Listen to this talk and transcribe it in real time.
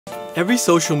Every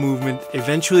social movement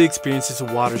eventually experiences a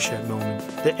watershed moment.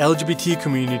 The LGBT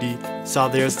community saw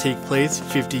theirs take place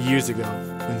 50 years ago,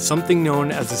 when something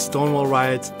known as the Stonewall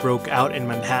Riots broke out in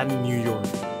Manhattan, New York.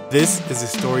 This is the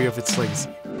story of its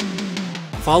legacy.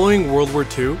 Following World War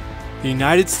II, the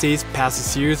United States passed a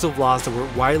series of laws that were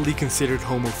widely considered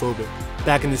homophobic.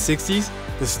 Back in the 60s,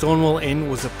 the Stonewall Inn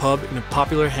was a pub and a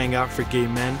popular hangout for gay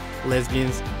men,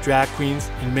 lesbians, drag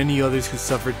queens, and many others who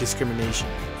suffered discrimination.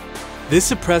 This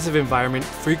oppressive environment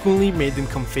frequently made them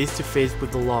come face to face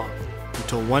with the law,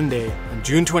 until one day, on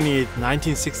June 28,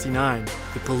 1969,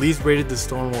 the police raided the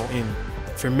Stonewall Inn.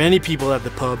 For many people at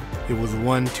the pub, it was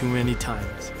one too many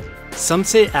times. Some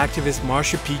say activist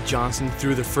Marsha P. Johnson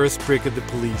threw the first brick at the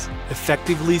police,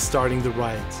 effectively starting the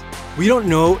riots. We don't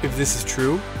know if this is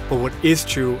true, but what is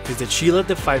true is that she led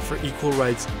the fight for equal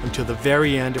rights until the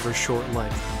very end of her short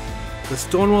life. The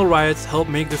Stonewall Riots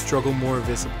helped make the struggle more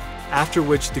visible, after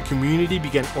which the community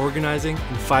began organizing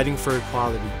and fighting for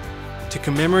equality. To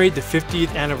commemorate the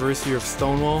 50th anniversary of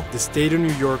Stonewall, the state of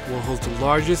New York will host the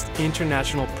largest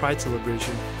international pride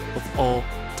celebration of all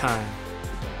time.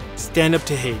 Stand up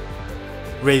to hate.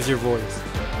 Raise your voice.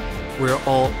 We're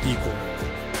all equal.